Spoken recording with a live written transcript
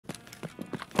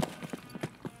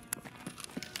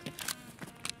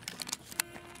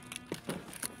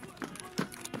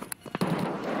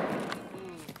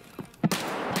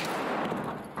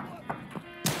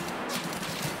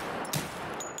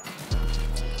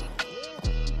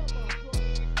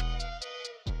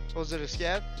Was it a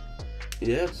scav?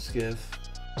 Yeah, it's a scav.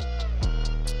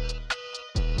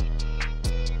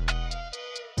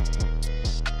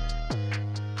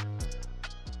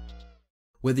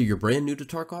 Whether you're brand new to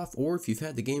Tarkov or if you've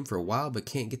had the game for a while but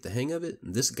can't get the hang of it,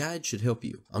 this guide should help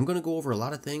you. I'm going to go over a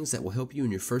lot of things that will help you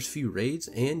in your first few raids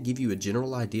and give you a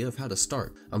general idea of how to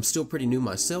start. I'm still pretty new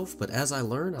myself, but as I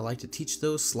learn, I like to teach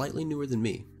those slightly newer than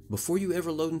me. Before you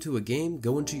ever load into a game,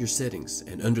 go into your settings,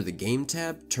 and under the game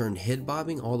tab, turn head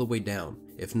bobbing all the way down.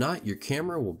 If not, your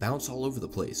camera will bounce all over the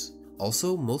place.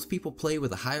 Also, most people play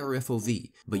with a higher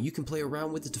FOV, but you can play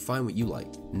around with it to find what you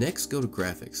like. Next, go to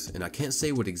graphics, and I can't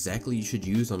say what exactly you should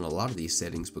use on a lot of these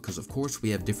settings because of course we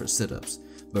have different setups,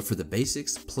 but for the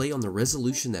basics, play on the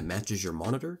resolution that matches your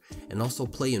monitor, and also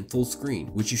play in full screen,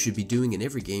 which you should be doing in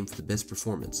every game for the best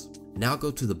performance. Now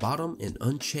go to the bottom and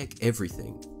uncheck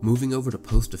everything. Moving over to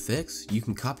post effects, you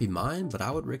can copy mine, but I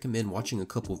would recommend watching a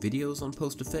couple videos on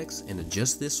post effects and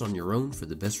adjust this on your own for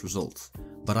the best results.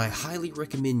 But I highly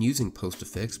recommend using post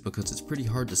effects because it's pretty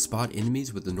hard to spot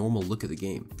enemies with the normal look of the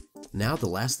game. Now the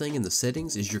last thing in the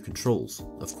settings is your controls.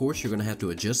 Of course you're going to have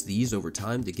to adjust these over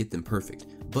time to get them perfect,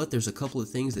 but there's a couple of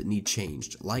things that need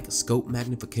changed, like scope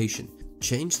magnification.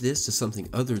 Change this to something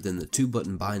other than the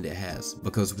 2-button bind it has,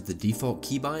 because with the default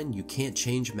keybind you can't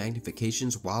change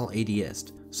magnifications while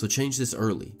ADS'd, so change this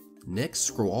early. Next,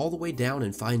 scroll all the way down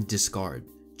and find discard.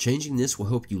 Changing this will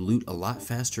help you loot a lot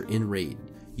faster in raid.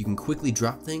 You can quickly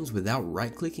drop things without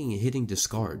right clicking and hitting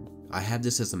discard. I have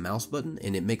this as a mouse button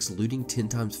and it makes looting 10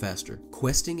 times faster.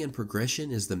 Questing and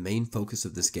progression is the main focus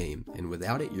of this game, and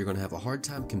without it you're going to have a hard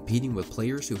time competing with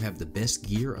players who have the best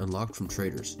gear unlocked from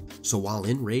traders. So while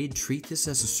in raid, treat this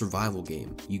as a survival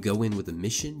game. You go in with a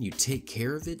mission, you take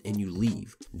care of it, and you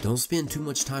leave. Don't spend too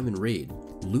much time in raid.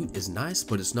 Loot is nice,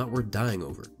 but it's not worth dying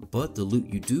over. But the loot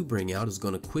you do bring out is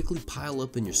going to quickly pile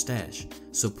up in your stash,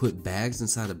 so put bags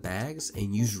inside of bags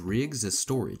and use rigs as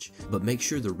storage, but make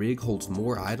sure the rig holds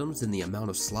more items than the amount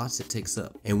of slots it takes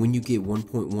up. And when you get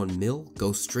 1.1 mil,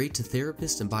 go straight to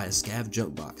Therapist and buy a scav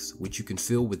junk box, which you can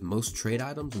fill with most trade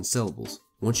items and sellables.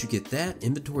 Once you get that,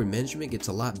 inventory management gets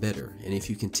a lot better, and if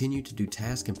you continue to do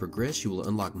tasks and progress, you will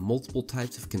unlock multiple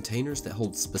types of containers that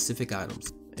hold specific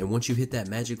items. And once you hit that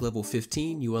magic level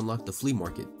 15, you unlock the flea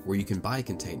market, where you can buy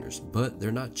containers, but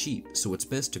they're not cheap, so it's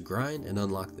best to grind and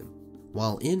unlock them.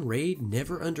 While in raid,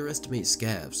 never underestimate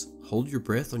scavs. Hold your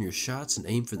breath on your shots and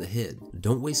aim for the head.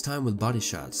 Don't waste time with body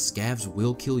shots. Scavs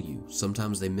will kill you.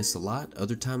 Sometimes they miss a lot,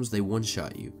 other times they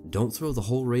one-shot you. Don't throw the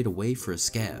whole raid away for a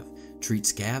scav. Treat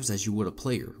scavs as you would a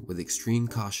player, with extreme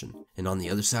caution. And on the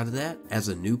other side of that, as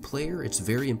a new player, it's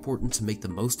very important to make the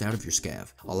most out of your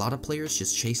scav. A lot of players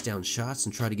just chase down shots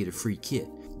and try to get a free kit,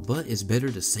 but it's better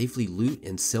to safely loot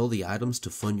and sell the items to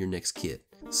fund your next kit.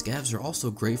 Scavs are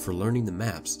also great for learning the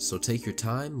maps, so take your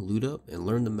time, loot up, and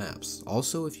learn the maps.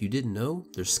 Also, if you didn't know,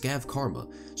 there's scav karma,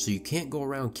 so you can't go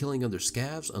around killing other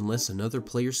scavs unless another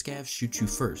player scav shoots you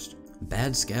first.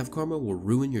 Bad scav karma will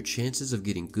ruin your chances of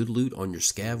getting good loot on your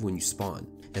scav when you spawn.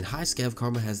 And high scav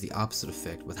karma has the opposite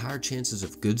effect, with higher chances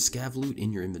of good scav loot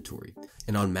in your inventory.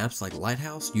 And on maps like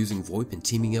Lighthouse, using VoIP and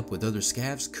teaming up with other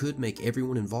scavs could make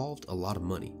everyone involved a lot of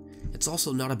money. It's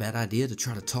also not a bad idea to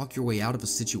try to talk your way out of a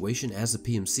situation as a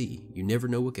PMC. You never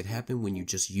know what could happen when you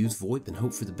just use VoIP and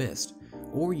hope for the best.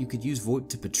 Or you could use VoIP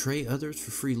to betray others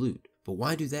for free loot. But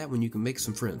why do that when you can make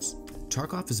some friends?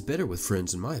 Tarkov is better with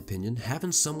friends in my opinion.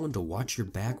 Having someone to watch your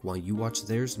back while you watch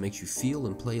theirs makes you feel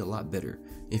and play a lot better.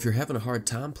 If you're having a hard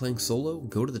time playing solo,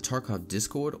 go to the Tarkov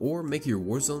Discord or make your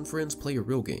Warzone friends play a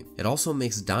real game. It also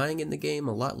makes dying in the game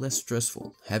a lot less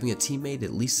stressful. Having a teammate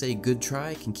at least say good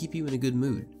try can keep you in a good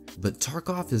mood. But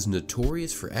Tarkov is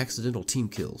notorious for accidental team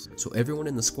kills, so everyone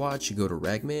in the squad should go to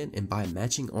Ragman and buy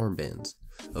matching armbands.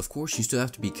 Of course, you still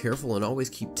have to be careful and always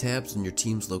keep tabs on your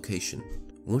team's location.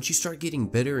 Once you start getting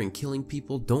better and killing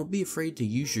people, don't be afraid to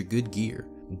use your good gear.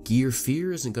 Gear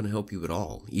fear isn't going to help you at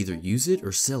all. Either use it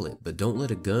or sell it, but don't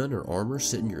let a gun or armor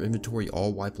sit in your inventory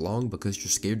all wipe long because you're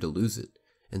scared to lose it.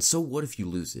 And so what if you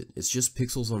lose it? It's just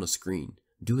pixels on a screen.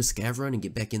 Do a scav run and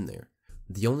get back in there.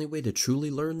 The only way to truly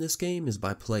learn this game is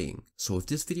by playing, so if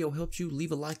this video helped you,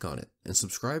 leave a like on it, and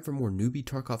subscribe for more newbie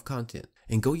Tarkov content.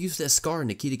 And go use that scar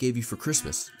Nikita gave you for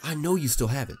Christmas. I know you still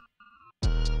have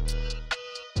it.